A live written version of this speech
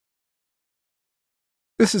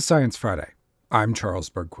This is Science Friday. I'm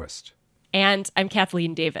Charles Bergquist. And I'm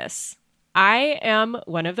Kathleen Davis. I am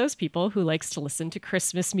one of those people who likes to listen to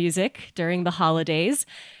Christmas music during the holidays.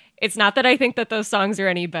 It's not that I think that those songs are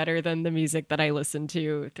any better than the music that I listen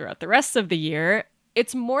to throughout the rest of the year.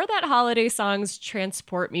 It's more that holiday songs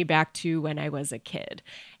transport me back to when I was a kid.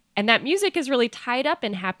 And that music is really tied up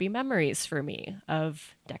in happy memories for me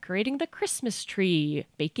of decorating the Christmas tree,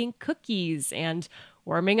 baking cookies, and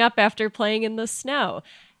warming up after playing in the snow.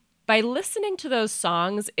 By listening to those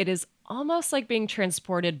songs, it is almost like being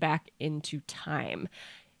transported back into time.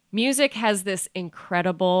 Music has this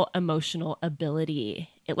incredible emotional ability.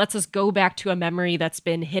 It lets us go back to a memory that's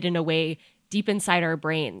been hidden away deep inside our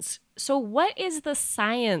brains. So what is the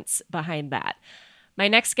science behind that? My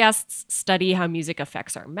next guests study how music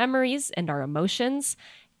affects our memories and our emotions.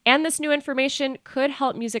 And this new information could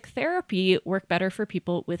help music therapy work better for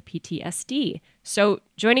people with PTSD. So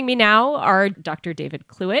joining me now are Dr. David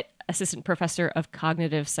Cluett, Assistant Professor of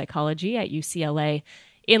Cognitive Psychology at UCLA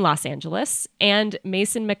in Los Angeles, and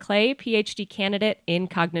Mason McClay, PhD candidate in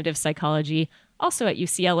Cognitive Psychology, also at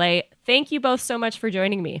UCLA. Thank you both so much for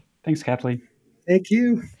joining me. Thanks, Kathleen. Thank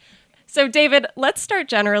you. So, David, let's start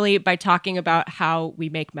generally by talking about how we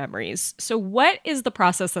make memories. So what is the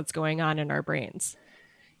process that's going on in our brains?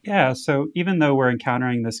 Yeah, so even though we're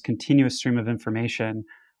encountering this continuous stream of information,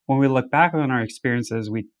 when we look back on our experiences,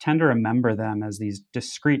 we tend to remember them as these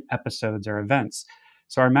discrete episodes or events.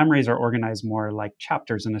 So our memories are organized more like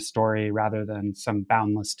chapters in a story rather than some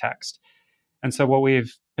boundless text. And so what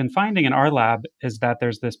we've been finding in our lab is that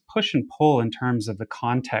there's this push and pull in terms of the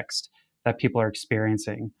context that people are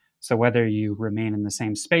experiencing. So whether you remain in the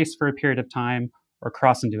same space for a period of time or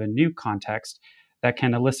cross into a new context, that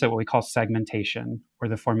can elicit what we call segmentation, or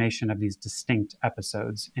the formation of these distinct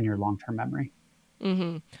episodes in your long-term memory.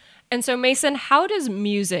 Mm-hmm. And so, Mason, how does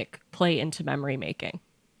music play into memory making?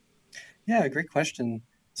 Yeah, great question.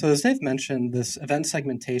 So as Dave mentioned, this event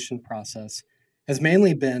segmentation process has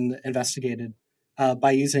mainly been investigated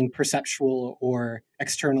by using perceptual or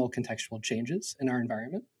external contextual changes in our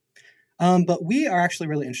environment. But we are actually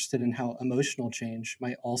really interested in how emotional change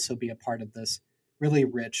might also be a part of this really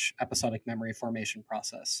rich episodic memory formation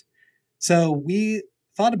process. So we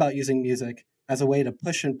thought about using music as a way to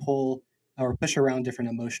push and pull or push around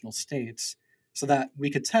different emotional states so that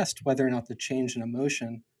we could test whether or not the change in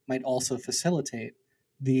emotion might also facilitate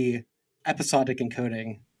the episodic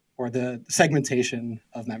encoding or the segmentation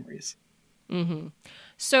of memories. Mm-hmm.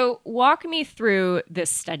 So walk me through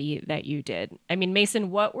this study that you did. I mean,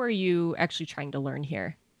 Mason, what were you actually trying to learn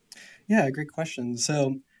here? Yeah, great question.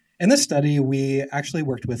 So in this study, we actually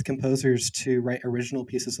worked with composers to write original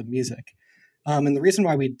pieces of music. And the reason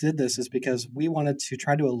why we did this is because we wanted to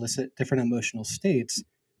try to elicit different emotional states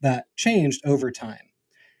that changed over time.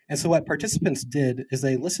 And so what participants did is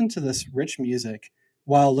they listened to this rich music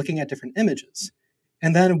while looking at different images.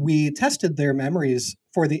 And then we tested their memories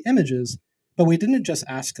for the images, but we didn't just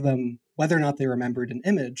ask them whether or not they remembered an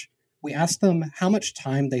image. We asked them how much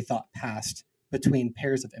time they thought passed between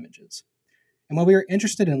pairs of images. And what we were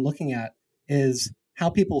interested in looking at is how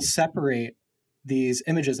people separate these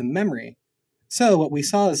images in memory. So what we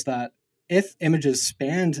saw is that if images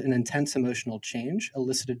spanned an intense emotional change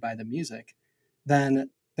elicited by the music,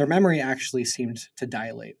 then their memory actually seemed to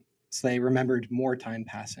dilate. So they remembered more time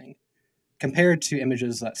passing compared to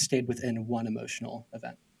images that stayed within one emotional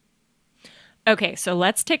event. Okay, so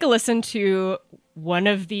let's take a listen to one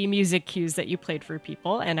of the music cues that you played for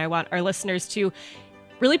people. And I want our listeners to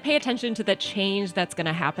really pay attention to the change that's going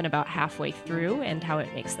to happen about halfway through and how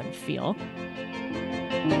it makes them feel.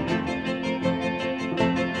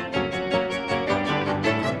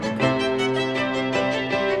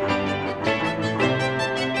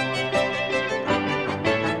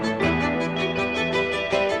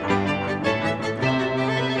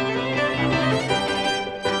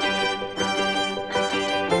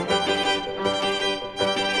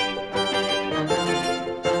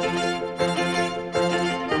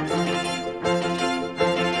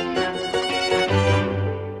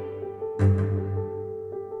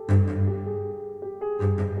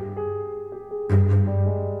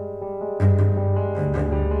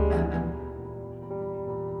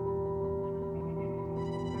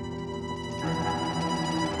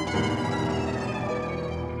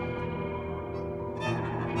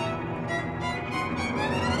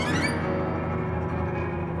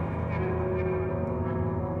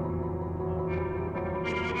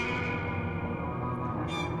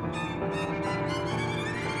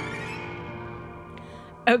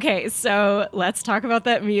 Okay, so let's talk about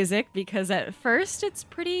that music, because at first it's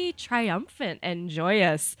pretty triumphant and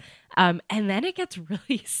joyous, and then it gets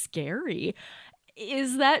really scary.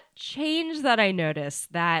 Is that change that I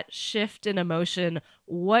noticed, that shift in emotion,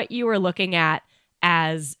 what you were looking at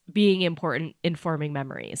as being important in forming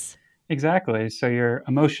memories? Exactly. So your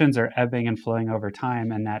emotions are ebbing and flowing over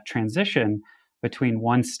time, and that transition between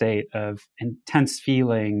one state of intense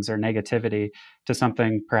feelings or negativity to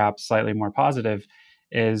something perhaps slightly more positive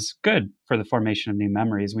is good for the formation of new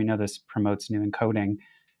memories. We know this promotes new encoding.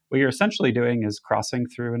 What you're essentially doing is crossing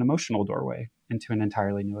through an emotional doorway into an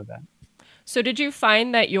entirely new event. So, did you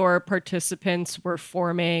find that your participants were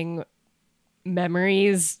forming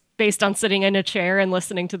memories based on sitting in a chair and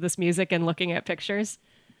listening to this music and looking at pictures?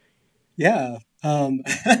 Yeah.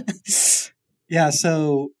 Yeah.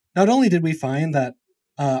 So not only did we find that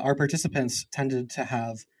our participants tended to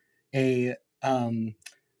have a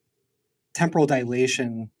temporal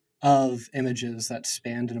dilation of images that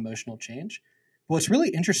spanned an emotional change, but what's really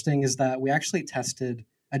interesting is that we actually tested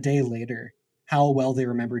a day later how well they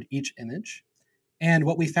remembered each image. And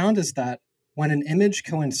what we found is that when an image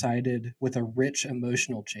coincided with a rich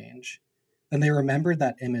emotional change, then they remembered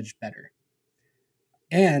that image better.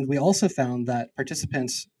 And we also found that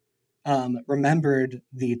participants remembered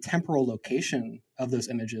the temporal location of those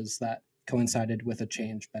images that coincided with a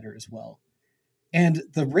change better as well. And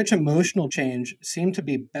the rich emotional change seemed to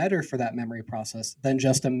be better for that memory process than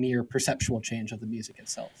just a mere perceptual change of the music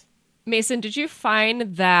itself. Mason, did you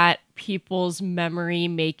find that people's memory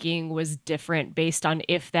making was different based on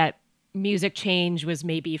if that music change was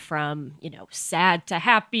maybe from, sad to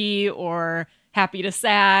happy or happy to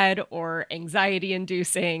sad or anxiety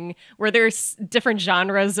inducing? Were there different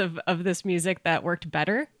genres of this music that worked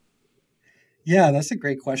better? Yeah, that's a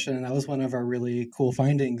great question. And that was one of our really cool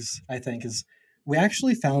findings, I think, is we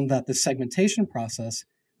actually found that the segmentation process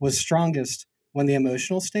was strongest when the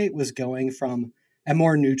emotional state was going from a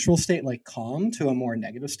more neutral state like calm to a more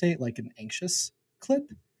negative state like an anxious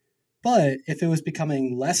clip. But if it was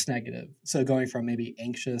becoming less negative, so going from maybe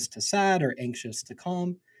anxious to sad or anxious to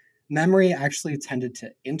calm, memory actually tended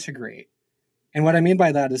to integrate. And what I mean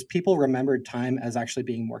by that is people remembered time as actually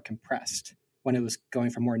being more compressed when it was going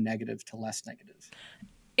from more negative to less negative.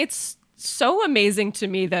 It's so amazing to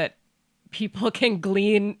me that people can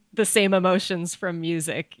glean the same emotions from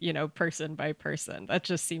music, person by person. That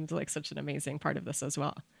just seems like such an amazing part of this as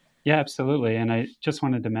well. Yeah, absolutely. And I just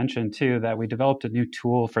wanted to mention too that we developed a new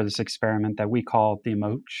tool for this experiment that we call the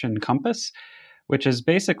emotion compass, which is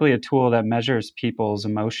basically a tool that measures people's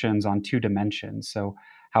emotions on two dimensions. So,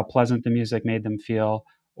 how pleasant the music made them feel,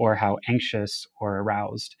 or how anxious or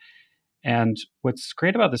aroused. And what's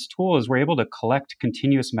great about this tool is we're able to collect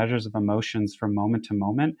continuous measures of emotions from moment to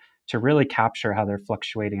moment to really capture how they're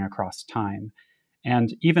fluctuating across time.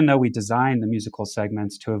 And even though we designed the musical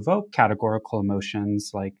segments to evoke categorical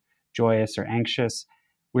emotions like joyous or anxious,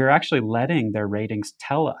 we were actually letting their ratings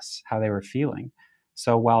tell us how they were feeling.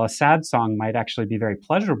 So while a sad song might actually be very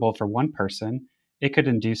pleasurable for one person, it could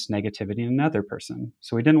induce negativity in another person.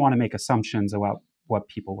 So we didn't want to make assumptions about what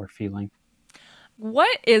people were feeling.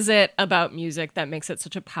 What is it about music that makes it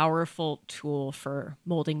such a powerful tool for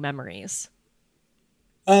molding memories?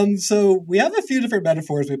 So we have a few different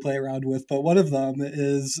metaphors we play around with, but one of them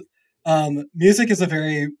is music is a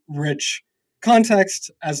very rich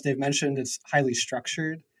context. As Dave mentioned, it's highly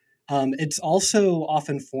structured. It's also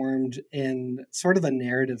often formed in sort of a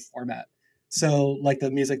narrative format. So, like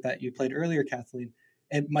the music that you played earlier, Kathleen,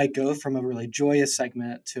 it might go from a really joyous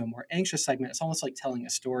segment to a more anxious segment. It's almost like telling a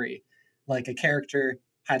story. Like a character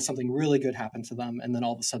had something really good happen to them, and then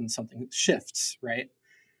all of a sudden something shifts, right?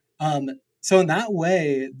 Um, so in that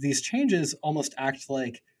way, these changes almost act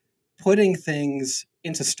like putting things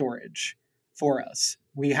into storage for us.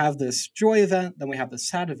 We have this joy event, then we have this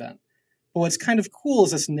sad event. But what's kind of cool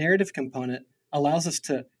is this narrative component allows us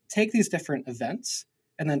to take these different events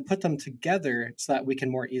and then put them together so that we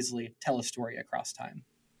can more easily tell a story across time.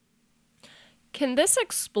 Can this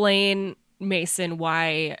explain, Mason,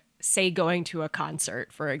 why, say, going to a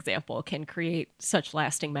concert, for example, can create such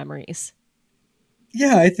lasting memories?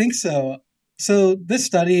 Yeah, I think so. So this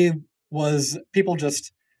study was people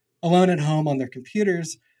just alone at home on their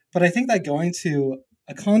computers, but I think that going to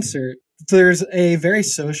a concert, there's a very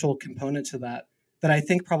social component to that that I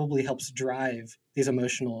think probably helps drive these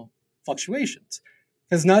emotional fluctuations.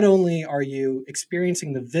 Because not only are you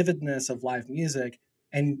experiencing the vividness of live music,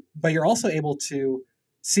 but you're also able to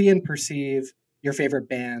see and perceive your favorite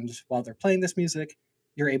band while they're playing this music.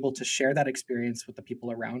 You're able to share that experience with the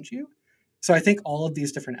people around you. So I think all of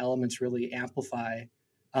these different elements really amplify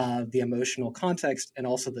the emotional context and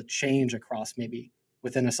also the change across maybe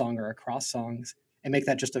within a song or across songs and make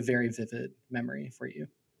that just a very vivid memory for you.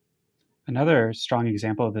 Another strong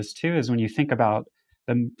example of this too is when you think about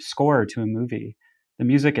the score to a movie. the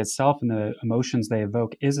music itself and the emotions they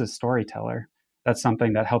evoke is a storyteller. That's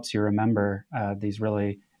something that helps you remember these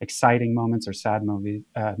really exciting moments or sad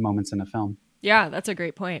moments in a film. Yeah, that's a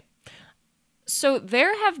great point. So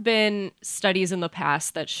there have been studies in the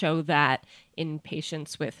past that show that in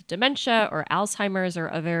patients with dementia or Alzheimer's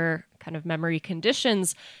or other kind of memory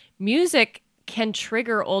conditions, music can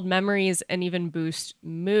trigger old memories and even boost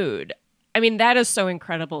mood. I mean, that is so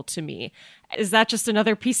incredible to me. Is that just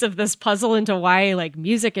another piece of this puzzle into why like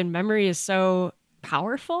music and memory is so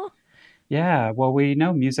powerful? Yeah, well, we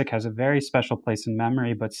know music has a very special place in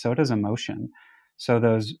memory, but so does emotion. So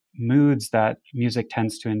those moods that music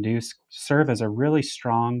tends to induce serve as a really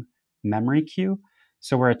strong memory cue.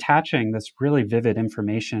 So we're attaching this really vivid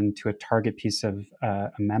information to a target piece of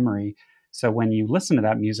a memory. So when you listen to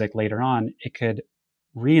that music later on, it could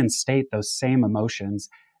reinstate those same emotions,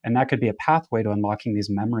 and that could be a pathway to unlocking these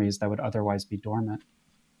memories that would otherwise be dormant.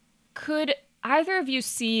 Could either of you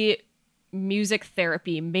see music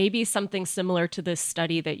therapy, maybe something similar to this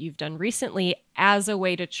study that you've done recently, as a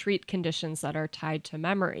way to treat conditions that are tied to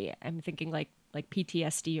memory? I'm thinking like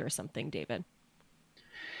PTSD or something, David.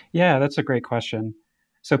 Yeah, that's a great question.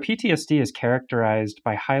 So, PTSD is characterized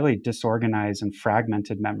by highly disorganized and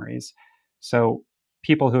fragmented memories. So,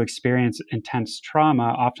 people who experience intense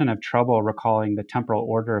trauma often have trouble recalling the temporal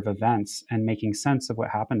order of events and making sense of what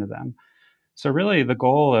happened to them. So, really, the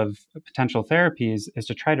goal of potential therapies is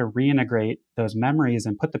to try to reintegrate those memories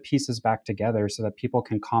and put the pieces back together so that people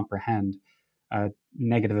can comprehend a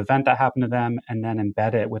negative event that happened to them and then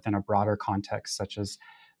embed it within a broader context, such as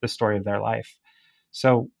the story of their life.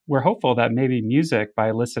 So we're hopeful that maybe music, by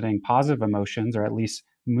eliciting positive emotions or at least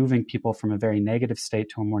moving people from a very negative state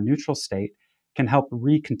to a more neutral state, can help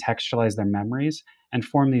recontextualize their memories and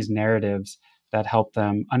form these narratives that help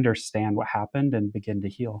them understand what happened and begin to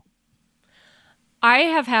heal. I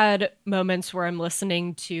have had moments where I'm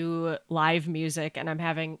listening to live music and I'm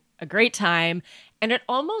having a great time, and it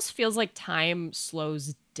almost feels like time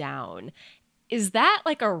slows down. Is that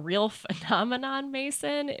like a real phenomenon,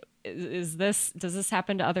 Mason? Does this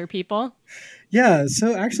happen to other people? Yeah,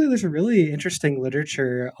 so actually, there's a really interesting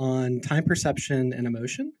literature on time perception and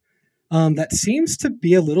emotion that seems to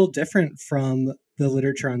be a little different from the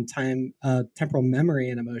literature on time, temporal memory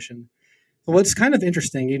and emotion. But what's kind of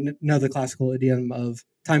interesting, you know the classical idiom of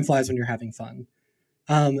time flies when you're having fun.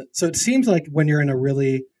 So it seems like when you're in a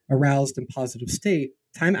really aroused and positive state,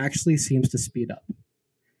 time actually seems to speed up.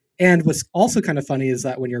 And what's also kind of funny is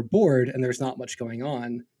that when you're bored and there's not much going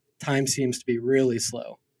on, time seems to be really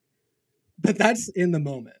slow. But that's in the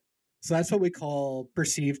moment. So that's what we call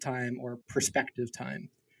perceived time or perspective time.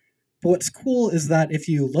 But what's cool is that if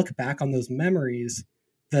you look back on those memories,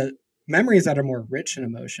 the memories that are more rich in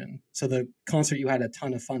emotion, so the concert you had a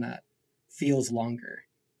ton of fun at, feels longer.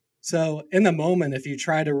 So in the moment, if you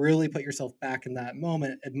try to really put yourself back in that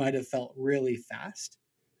moment, it might have felt really fast,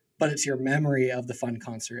 but it's your memory of the fun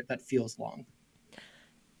concert that feels long.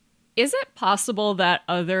 Is it possible that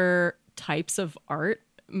other types of art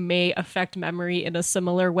may affect memory in a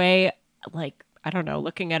similar way? Like, I don't know,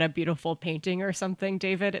 looking at a beautiful painting or something,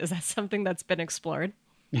 David? Is that something that's been explored?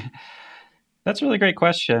 That's a really great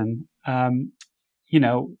question.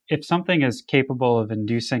 If something is capable of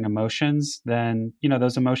inducing emotions, then,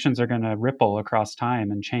 those emotions are going to ripple across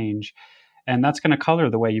time and change. And that's going to color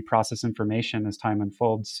the way you process information as time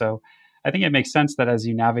unfolds. So I think it makes sense that as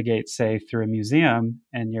you navigate, say, through a museum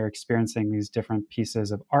and you're experiencing these different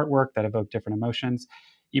pieces of artwork that evoke different emotions,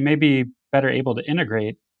 you may be better able to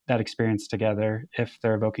integrate that experience together if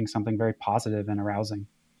they're evoking something very positive and arousing.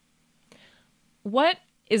 What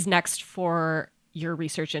is next for your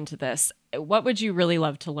research into this? What would you really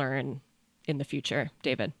love to learn in the future,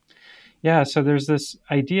 David? Yeah, so there's this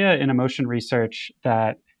idea in emotion research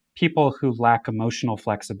that people who lack emotional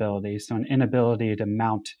flexibility, so an inability to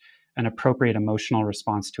mount an appropriate emotional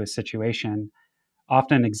response to a situation,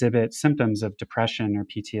 often exhibit symptoms of depression or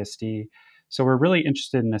PTSD. So we're really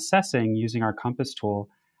interested in assessing, using our compass tool,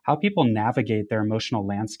 how people navigate their emotional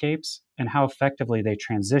landscapes and how effectively they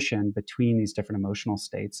transition between these different emotional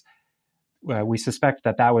states. We suspect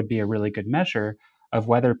that that would be a really good measure of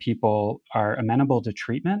whether people are amenable to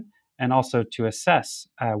treatment and also to assess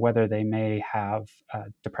whether they may have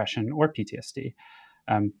depression or PTSD.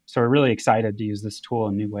 So we're really excited to use this tool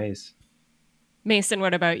in new ways. Mason,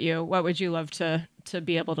 what about you? What would you love to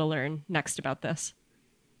be able to learn next about this?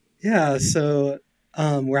 Yeah, so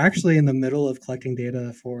we're actually in the middle of collecting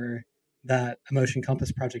data for that Emotion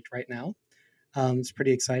Compass project right now. It's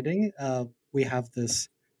pretty exciting. We have this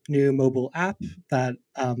new mobile app that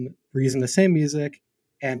we're using the same music,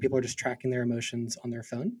 and people are just tracking their emotions on their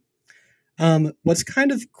phone. What's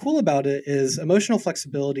kind of cool about it is emotional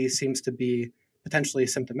flexibility seems to be potentially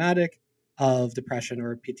symptomatic of depression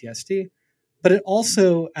or PTSD, but it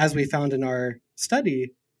also, as we found in our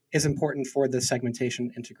study, is important for the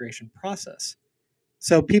segmentation integration process.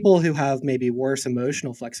 So people who have maybe worse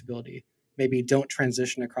emotional flexibility, maybe don't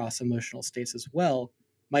transition across emotional states as well,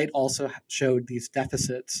 might also show these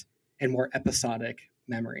deficits in more episodic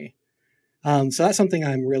memory. So that's something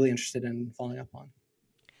I'm really interested in following up on.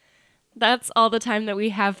 That's all the time that we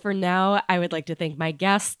have for now. I would like to thank my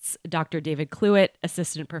guests, Dr. David Cluett,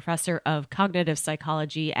 Assistant Professor of Cognitive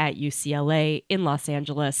Psychology at UCLA in Los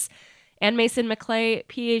Angeles, and Mason McClay,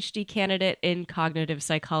 PhD candidate in Cognitive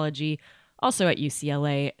Psychology, also at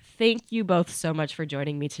UCLA. Thank you both so much for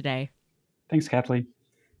joining me today. Thanks, Kathleen.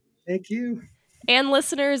 Thank you. And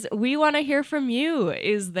listeners, we want to hear from you.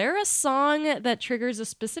 Is there a song that triggers a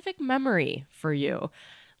specific memory for you?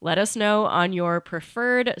 Let us know on your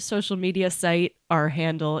preferred social media site. Our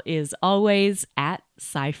handle is always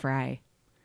 @SciFri.